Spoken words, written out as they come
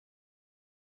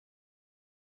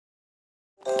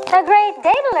A great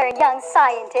day to learn, young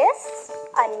scientists!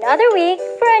 Another week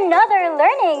for another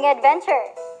learning adventure.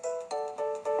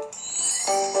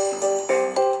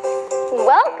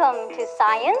 Welcome to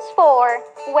Science 4,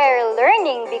 where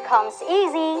learning becomes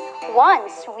easy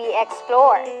once we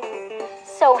explore.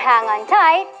 So hang on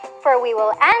tight, for we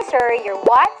will answer your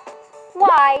what,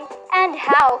 why, and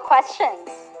how questions.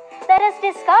 Let us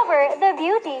discover the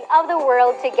beauty of the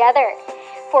world together.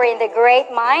 For in the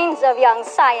great minds of young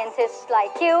scientists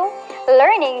like you,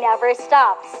 learning never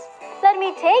stops. Let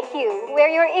me take you where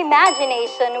your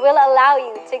imagination will allow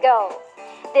you to go.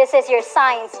 This is your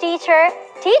science teacher,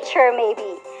 Teacher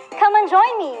Maybe. Come and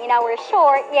join me in our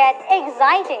short yet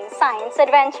exciting science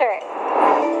adventure.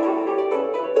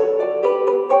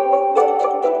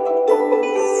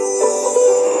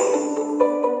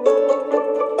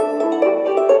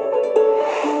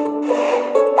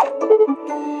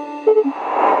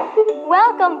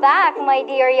 Welcome back, my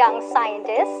dear young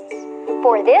scientists.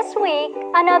 For this week,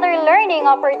 another learning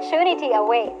opportunity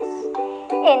awaits.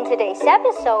 In today's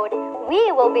episode,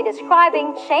 we will be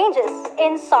describing changes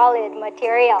in solid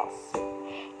materials.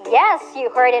 Yes, you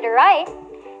heard it right.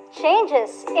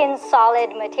 Changes in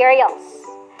solid materials.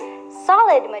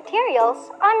 Solid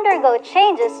materials undergo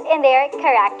changes in their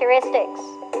characteristics.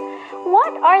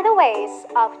 What are the ways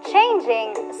of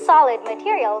changing solid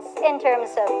materials in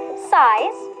terms of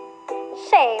size,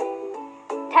 shape,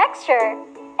 texture,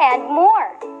 and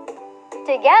more?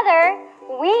 Together,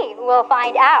 we will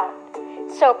find out.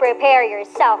 So prepare your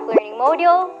self-learning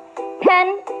module,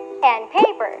 pen, and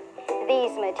paper.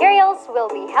 These materials will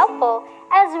be helpful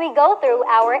as we go through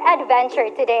our adventure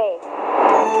today.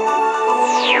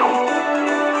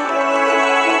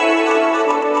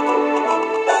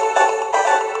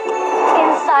 In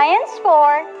Science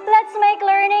 4, let's make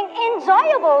learning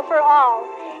enjoyable for all.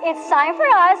 It's time for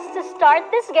us to start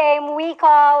this game we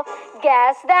call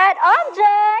Guess That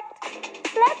Object.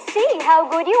 Let's see how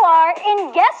good you are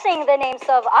in guessing the names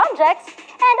of objects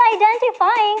and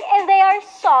identifying if they are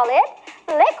solid,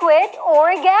 liquid,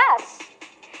 or gas.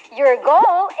 Your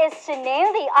goal is to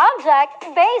name the object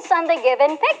based on the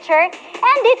given picture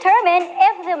and determine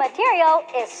if the material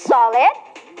is solid,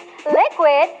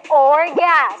 liquid, or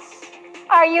gas.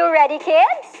 Are you ready,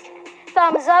 kids?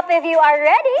 Thumbs up if you are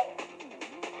ready.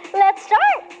 Let's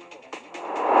start.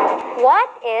 What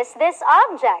is this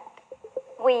object?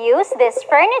 We use this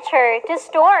furniture to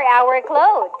store our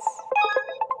clothes.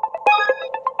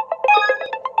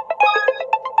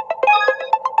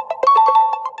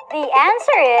 The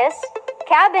answer is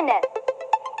cabinet.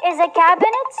 Is a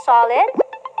cabinet solid,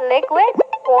 liquid,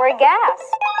 or gas?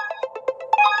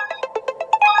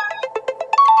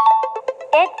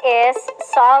 It is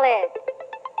solid.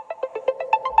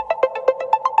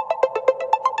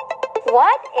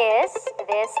 What is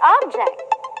this object?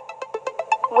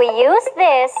 We use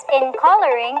this in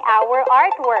coloring our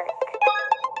artwork.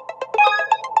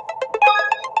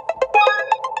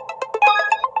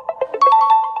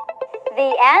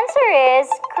 The answer is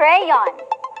crayon.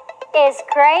 Is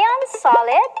crayon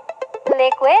solid,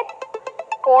 liquid,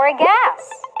 or gas?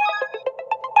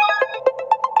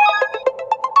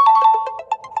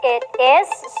 It is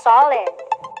solid.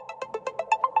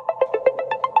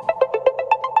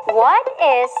 What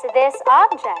is this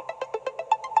object?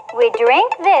 We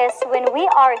drink this when we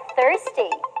are thirsty.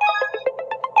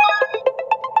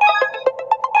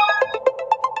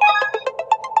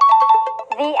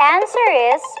 The answer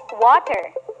is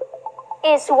water.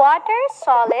 Is water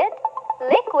solid,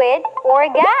 liquid, or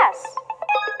gas?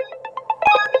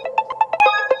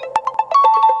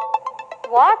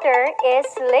 Water is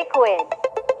liquid.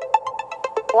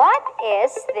 What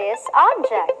is this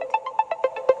object?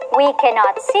 We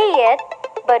cannot see it,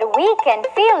 but we can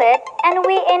feel it and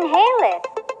we inhale it.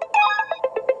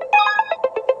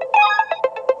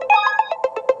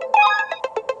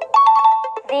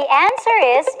 The answer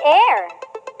is air.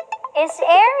 Is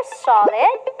air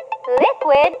solid,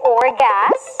 liquid, or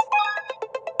gas?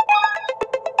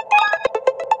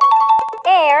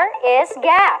 Air is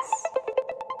gas.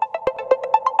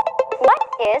 What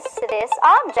is this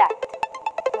object?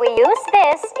 We use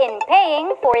this in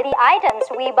paying for the items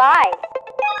we buy.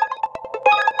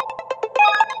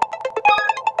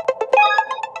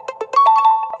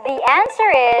 The answer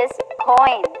is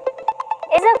coin.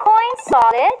 Is a coin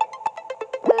solid,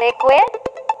 liquid,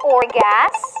 or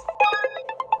gas?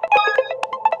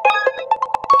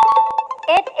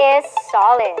 It is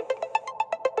solid.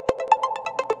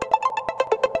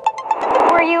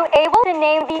 Were you able to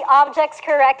name the objects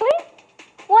correctly?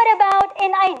 What about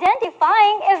in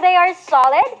identifying if they are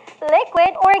solid,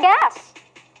 liquid, or gas?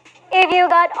 If you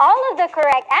got all of the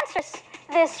correct answers,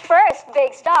 This first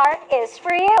big star is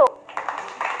for you.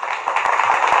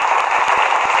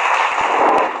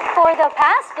 For the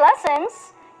past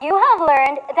lessons, you have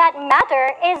learned that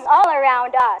matter is all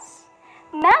around us.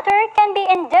 Matter can be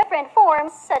in different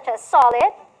forms such as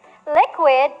solid,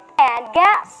 liquid, and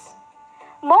gas.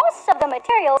 Most of the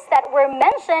materials that were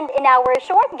mentioned in our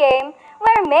short game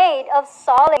were made of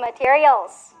solid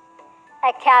materials.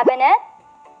 A cabinet,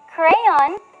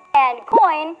 crayon, and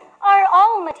coin are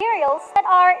all materials that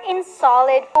are in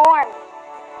solid form.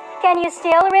 Can you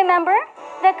still remember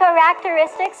the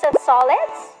characteristics of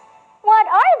solids? What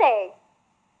are they?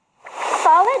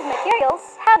 Solid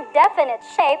materials have definite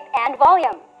shape and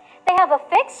volume. They have a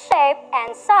fixed shape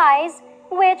and size,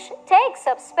 which takes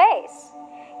up space.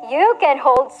 You can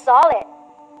hold solid.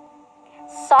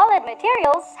 Solid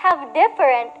materials have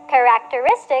different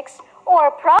characteristics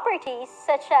or properties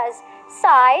such as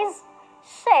size,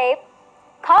 shape,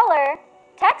 color,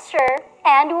 texture,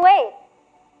 and weight.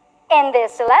 In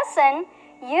this lesson,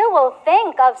 you will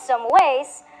think of some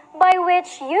ways by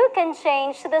which you can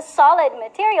change the solid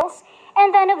materials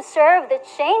and then observe the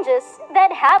changes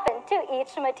that happen to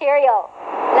each material.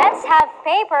 Let's have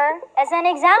paper as an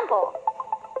example.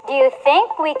 Do you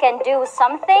think we can do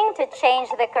something to change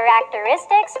the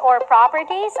characteristics or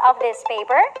properties of this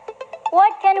paper?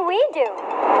 What can we do?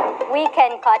 We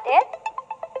can cut it.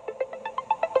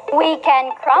 We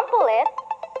can crumple it.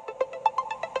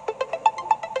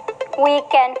 We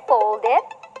can fold it.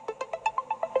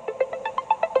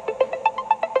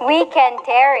 We can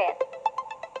tear it.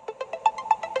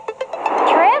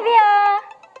 Trivia!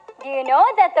 Do you know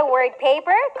that the word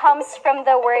paper comes from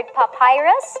the word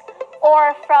papyrus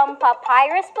or from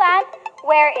papyrus plant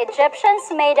where Egyptians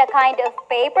made a kind of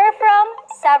paper from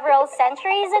several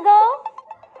centuries ago?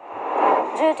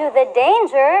 Due to the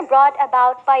danger brought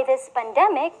about by this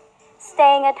pandemic,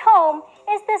 staying at home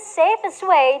is the safest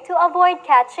way to avoid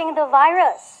catching the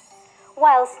virus.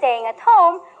 While staying at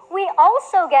home, we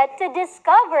also get to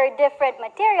discover different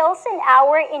materials in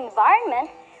our environment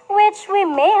which we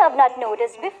may have not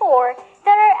noticed before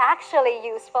that are actually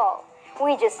useful.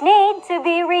 We just need to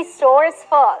be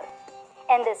resourceful.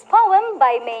 In this poem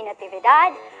by May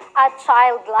Natividad, a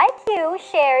child like you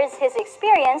shares his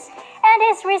experience and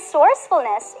his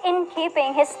resourcefulness in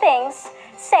keeping his things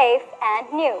safe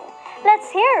and new. Let's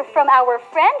hear from our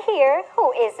friend here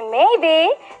who is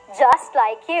maybe just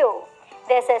like you.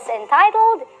 This is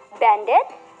entitled Bend It,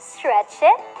 Stretch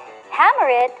It, Hammer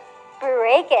It,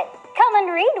 Break It. Come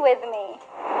and read with me.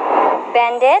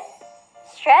 Bend it,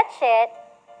 stretch it,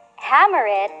 hammer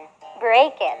it,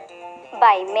 break it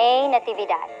by May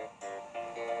Natividad.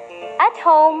 At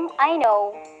home, I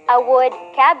know a wood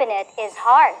cabinet is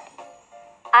hard.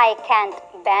 I can't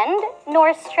bend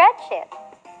nor stretch it.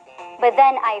 But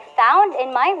then I found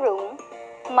in my room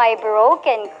my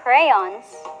broken crayons,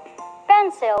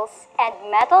 pencils, and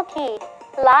metal key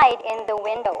lied in the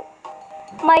window.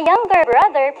 My younger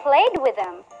brother played with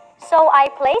them, so I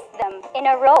placed them in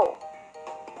a row.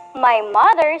 My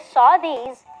mother saw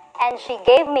these and she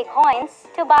gave me coins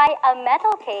to buy a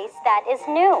metal case that is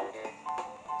new.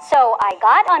 So I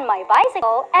got on my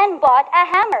bicycle and bought a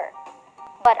hammer.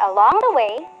 But along the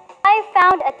way, I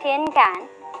found a tin can,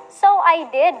 so I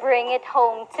did bring it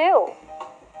home too.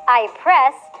 I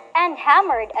pressed and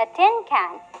hammered a tin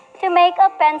can to make a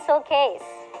pencil case.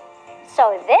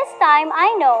 So this time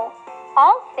I know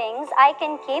all things I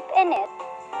can keep in it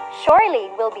surely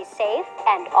will be safe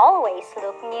and always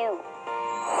look new.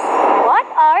 What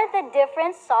are the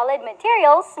different solid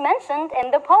materials mentioned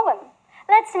in the poem?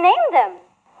 Let's name them.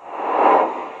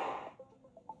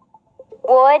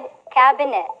 Wood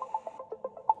cabinet.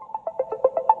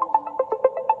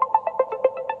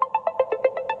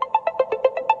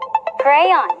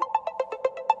 Crayon.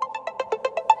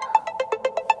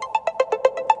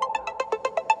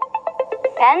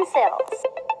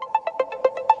 Pencils.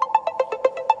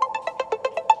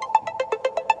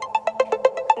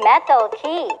 Metal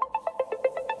key.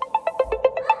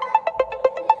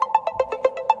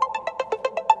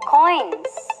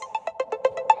 Coins.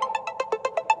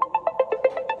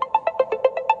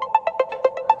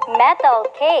 Metal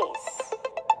case.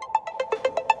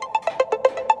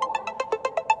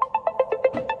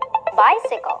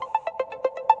 Bicycle.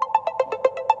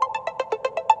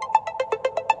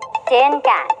 Tin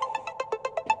can.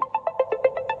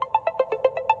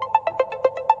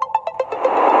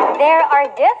 There are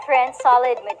different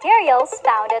solid materials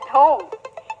found at home.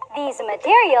 These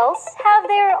materials have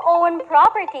their own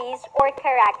properties or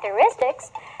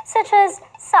characteristics such as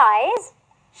size,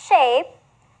 shape,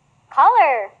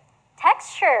 color,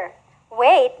 texture,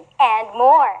 weight, and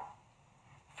more.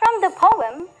 From the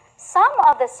poem, Some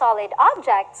of the solid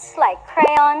objects like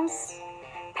crayons,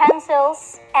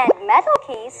 pencils, and metal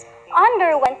keys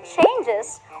underwent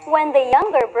changes when the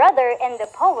younger brother in the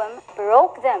poem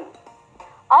broke them.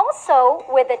 Also,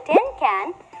 with the tin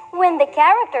can, when the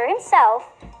character himself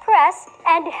pressed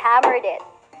and hammered it.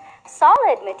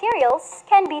 Solid materials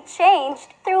can be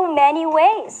changed through many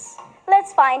ways.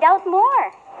 Let's find out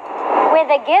more. With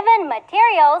the given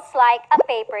materials like a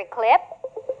paper clip,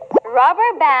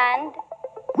 rubber band,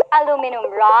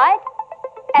 aluminum rod,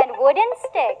 and wooden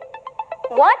stick,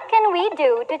 what can we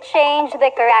do to change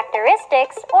the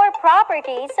characteristics or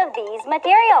properties of these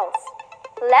materials?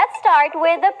 Let's start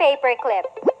with the paper clip.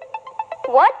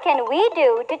 What can we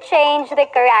do to change the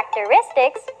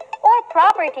characteristics or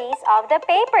properties of the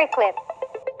paper clip?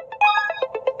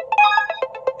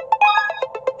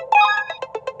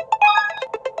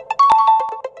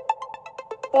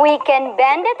 We can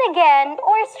bend it again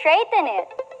or straighten it.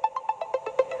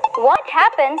 What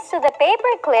happens to the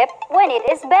paper clip when it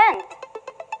is bent?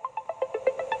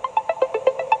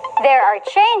 There are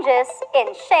changes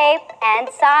in shape and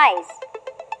size.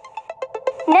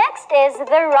 Next is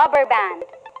the rubber band.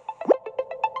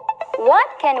 What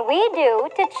can we do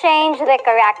to change the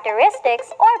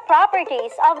characteristics or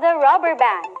properties of the rubber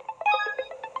band?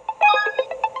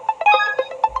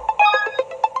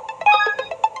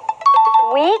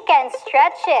 We can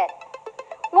stretch it.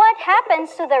 What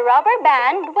happens to the rubber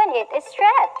band when it is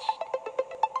stretched?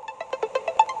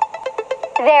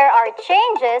 There are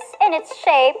changes in its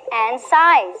shape and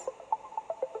size.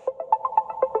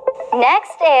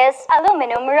 Next is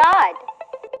aluminum rod.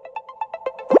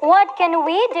 What can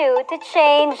we do to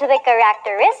change the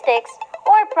characteristics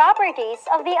or properties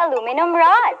of the aluminum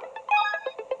rod?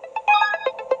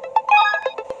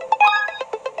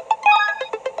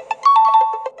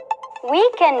 We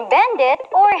can bend it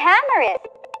or hammer it.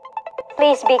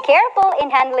 Please be careful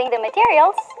in handling the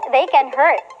materials, they can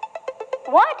hurt.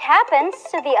 What happens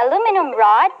to the aluminum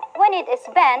rod when it is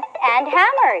bent and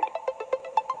hammered?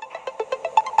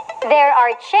 There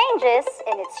are changes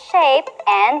in its shape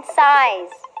and size.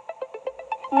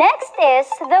 Next is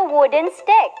the wooden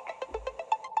stick.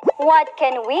 What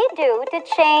can we do to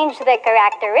change the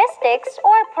characteristics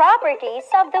or properties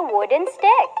of the wooden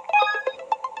stick?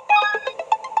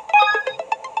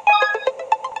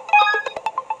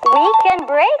 We can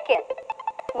break it.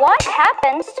 What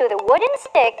happens to the wooden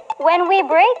stick when we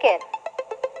break it?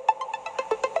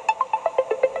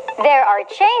 There are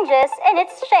changes in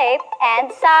its shape and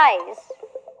size.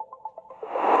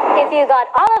 If you got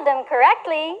all of them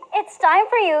correctly, it's time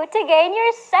for you to gain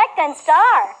your second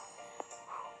star.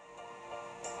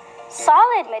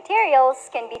 Solid materials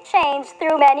can be changed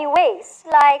through many ways,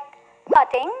 like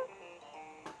cutting,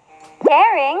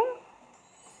 tearing,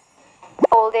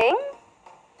 folding,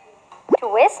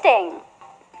 twisting,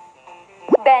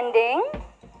 bending,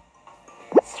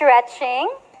 stretching,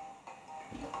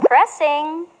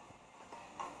 pressing,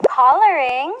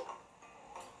 coloring,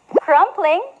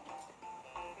 crumpling,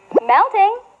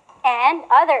 melting, and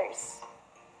others.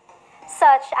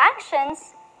 Such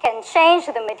actions can change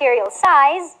the material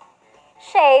size,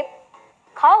 shape,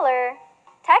 color,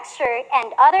 texture,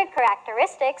 and other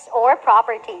characteristics or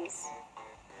properties.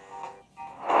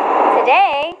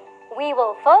 Today, we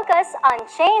will focus on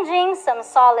changing some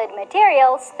solid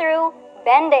materials through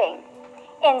bending.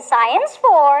 In Science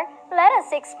 4, let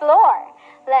us explore.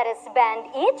 Let us bend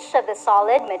each of the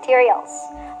solid materials.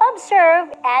 Observe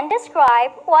and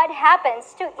describe what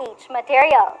happens to each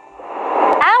material.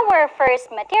 Our first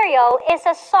material is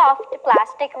a soft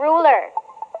plastic ruler.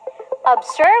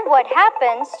 Observe what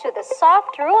happens to the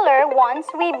soft ruler once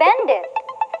we bend it.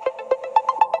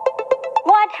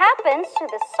 What happens to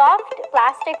the soft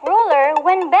plastic ruler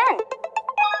when bent?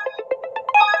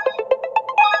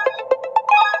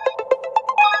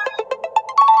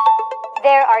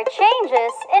 There are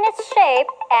changes in its shape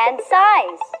and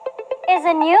size. Is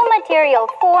a new material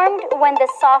formed when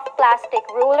the soft plastic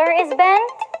ruler is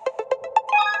bent?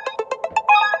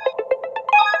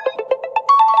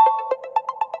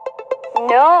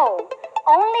 No,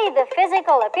 only the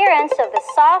physical appearance of the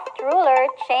soft ruler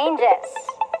changes.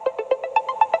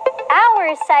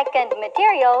 Our second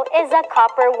material is a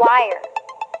copper wire.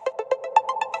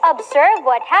 Observe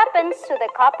what happens to the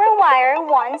copper wire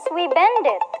once we bend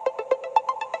it.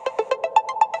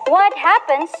 What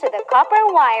happens to the copper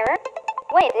wire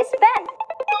when it is bent?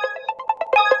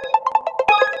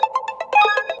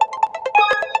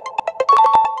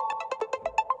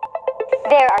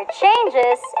 There are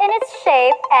changes in its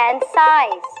shape and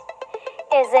size.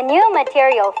 Is a new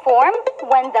material formed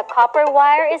when the copper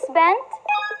wire is bent?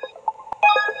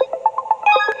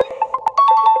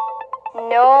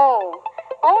 No,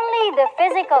 only only the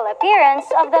physical appearance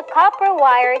of the copper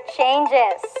wire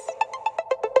changes.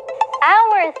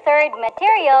 Our third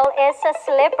material is a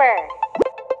slipper.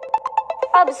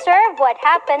 Observe what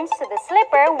happens to the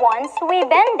slipper once we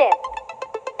bend it.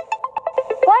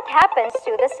 What happens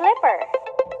to the slipper?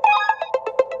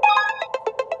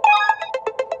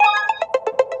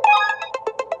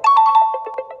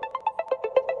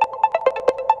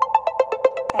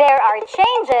 There are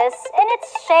changes in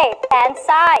its shape and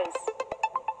size.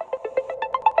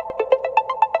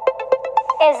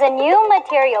 Is a new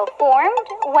material formed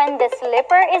when the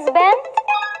slipper is bent?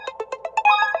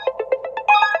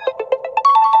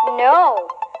 No,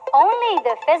 only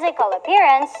the physical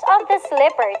appearance of the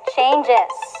slipper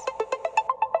changes.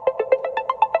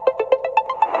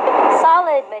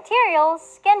 Solid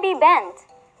materials can be bent.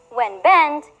 When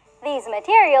bent, these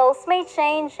materials may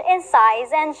change in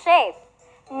size and shape.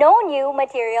 No new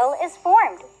material is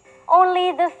formed.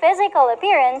 Only the physical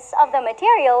appearance of the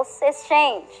materials is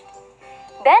changed.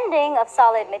 Bending of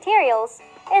solid materials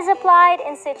is applied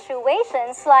in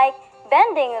situations like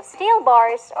bending of steel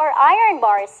bars or iron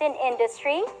bars in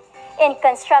industry, in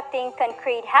constructing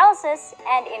concrete houses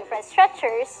and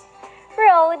infrastructures,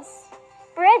 roads,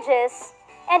 bridges,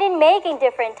 and in making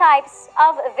different types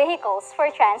of vehicles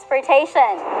for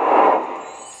transportation.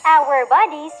 Our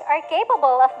bodies are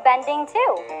capable of bending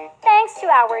too, thanks to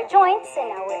our joints in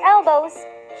our elbows,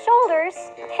 shoulders,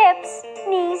 hips,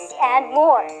 knees, and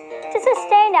more. To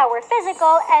sustain our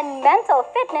physical and mental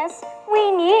fitness,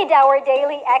 we need our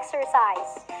daily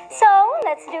exercise. So,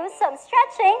 let's do some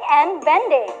stretching and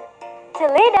bending. To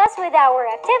lead us with our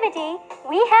activity,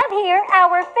 we have here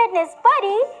our fitness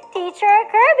buddy, Teacher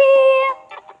Kirby.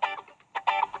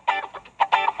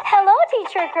 Hello,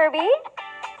 Teacher Kirby.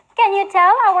 Can you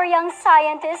tell our young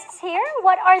scientists here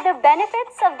what are the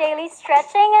benefits of daily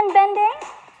stretching and bending?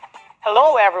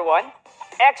 Hello everyone!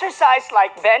 Exercise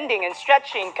like bending and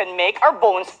stretching can make our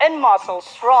bones and muscles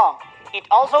strong. It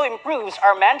also improves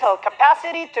our mental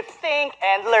capacity to think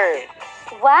and learn.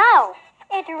 Wow!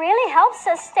 It really helps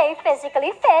us stay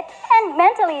physically fit and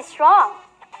mentally strong.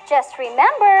 Just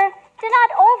remember, do not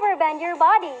overbend your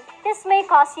body. This may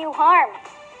cause you harm.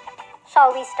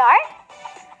 Shall we start?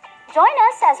 Join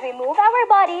us as we move our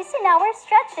bodies in our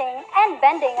stretching and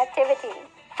bending activity.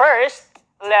 First,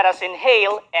 let us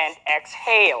inhale and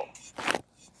exhale.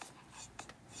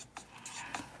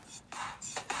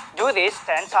 Do this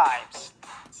 10 times.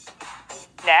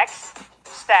 Next,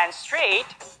 stand straight,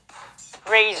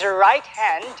 raise your right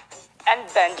hand,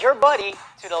 and bend your body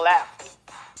to the left.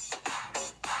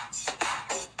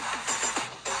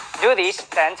 Do this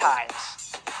 10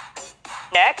 times.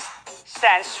 Next,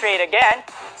 stand straight again.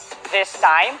 This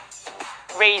time,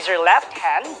 raise your left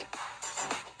hand,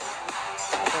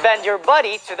 bend your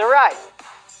body to the right.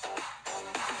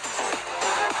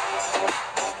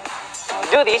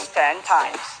 Do this 10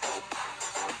 times.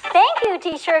 Thank you,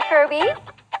 Teacher Kirby.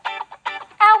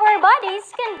 Our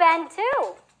bodies can bend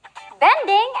too.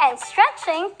 Bending and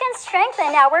stretching can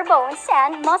strengthen our bones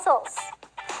and muscles.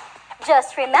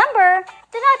 Just remember,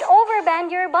 do not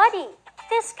overbend your body.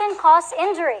 This can cause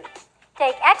injury.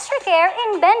 Take extra care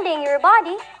in bending your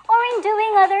body or in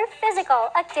doing other physical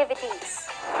activities.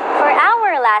 For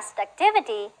our last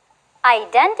activity,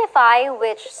 identify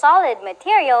which solid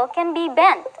material can be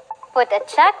bent. Put a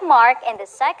check mark in the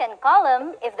second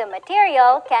column if the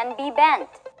material can be bent.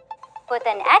 Put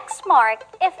an X mark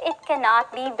if it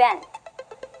cannot be bent.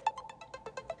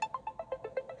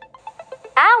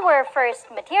 Our first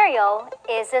material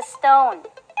is a stone.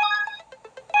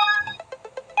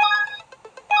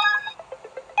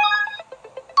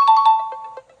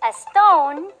 A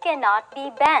stone cannot be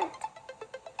bent.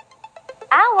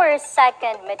 Our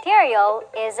second material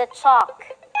is a chalk.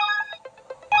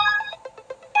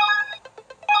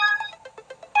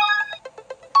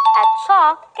 A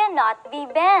chalk cannot be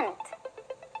bent.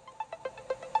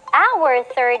 Our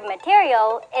third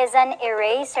material is an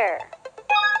eraser.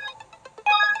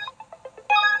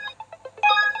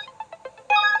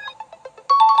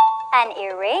 An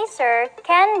eraser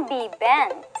can be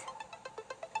bent.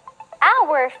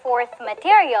 Our fourth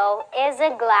material is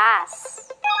a glass.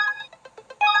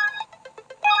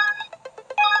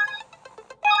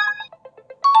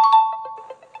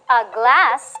 A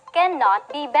glass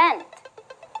cannot be bent.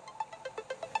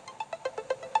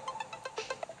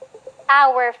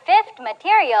 Our fifth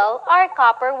material are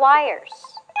copper wires.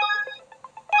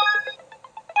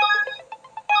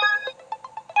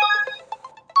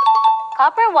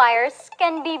 Copper wires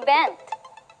can be bent.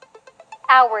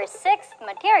 Our sixth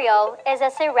material is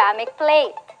a ceramic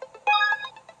plate.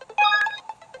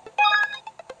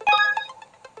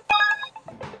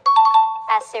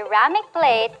 A ceramic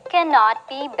plate cannot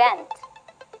be bent.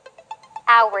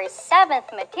 Our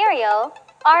seventh material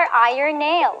are iron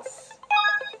nails.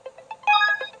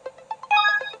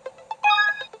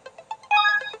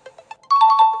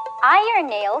 Iron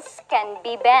nails can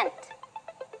be bent.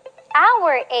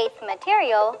 Our eighth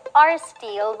material are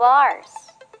steel bars.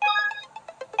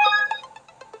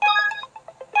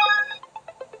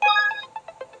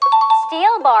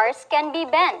 Steel bars can be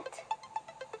bent.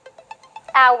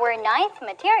 Our ninth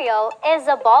material is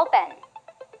a ball pen.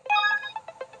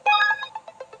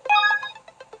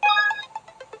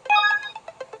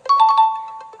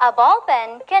 A ball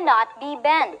pen cannot be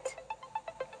bent.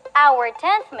 Our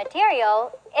 10th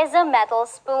material is a metal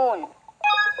spoon.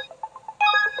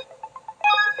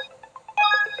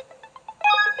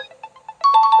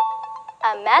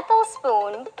 A metal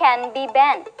spoon can be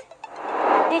bent.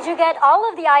 Did you get all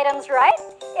of the items right?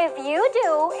 If you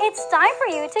do, it's time for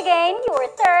you to gain your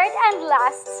third and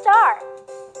last star.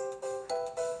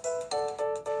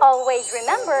 Always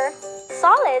remember,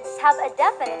 solids have a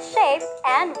definite shape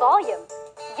and volume.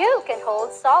 You can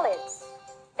hold solids.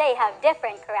 They have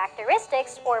different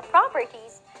characteristics or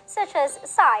properties such as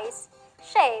size,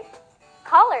 shape,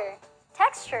 color,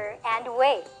 texture, and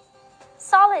weight.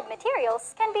 Solid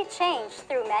materials can be changed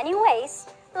through many ways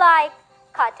like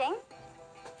cutting,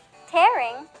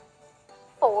 tearing,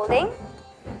 folding,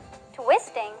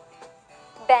 twisting,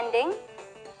 bending,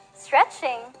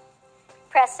 stretching,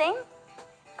 pressing,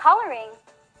 coloring,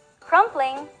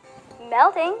 crumpling,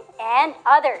 melting, and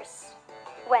others.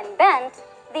 When bent,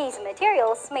 these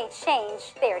materials may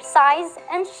change their size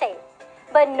and shape,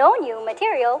 but no new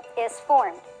material is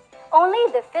formed. Only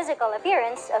the physical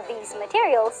appearance of these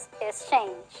materials is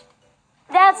changed.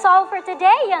 That's all for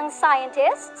today, young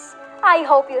scientists. I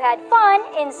hope you had fun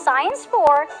in Science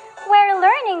 4, where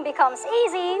learning becomes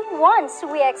easy once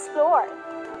we explore.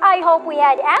 I hope we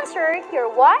had answered your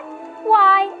what,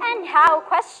 why, and how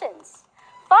questions.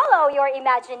 Follow your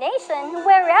imagination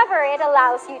wherever it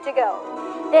allows you to go.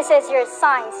 This is your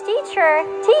science teacher,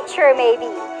 Teacher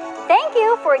Maybe. Thank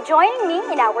you for joining me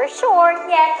in our short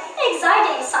yet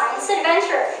exciting science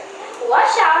adventure.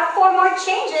 Watch out for more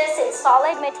changes in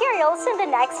solid materials in the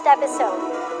next episode.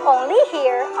 Only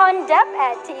here on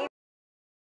DepEd TV.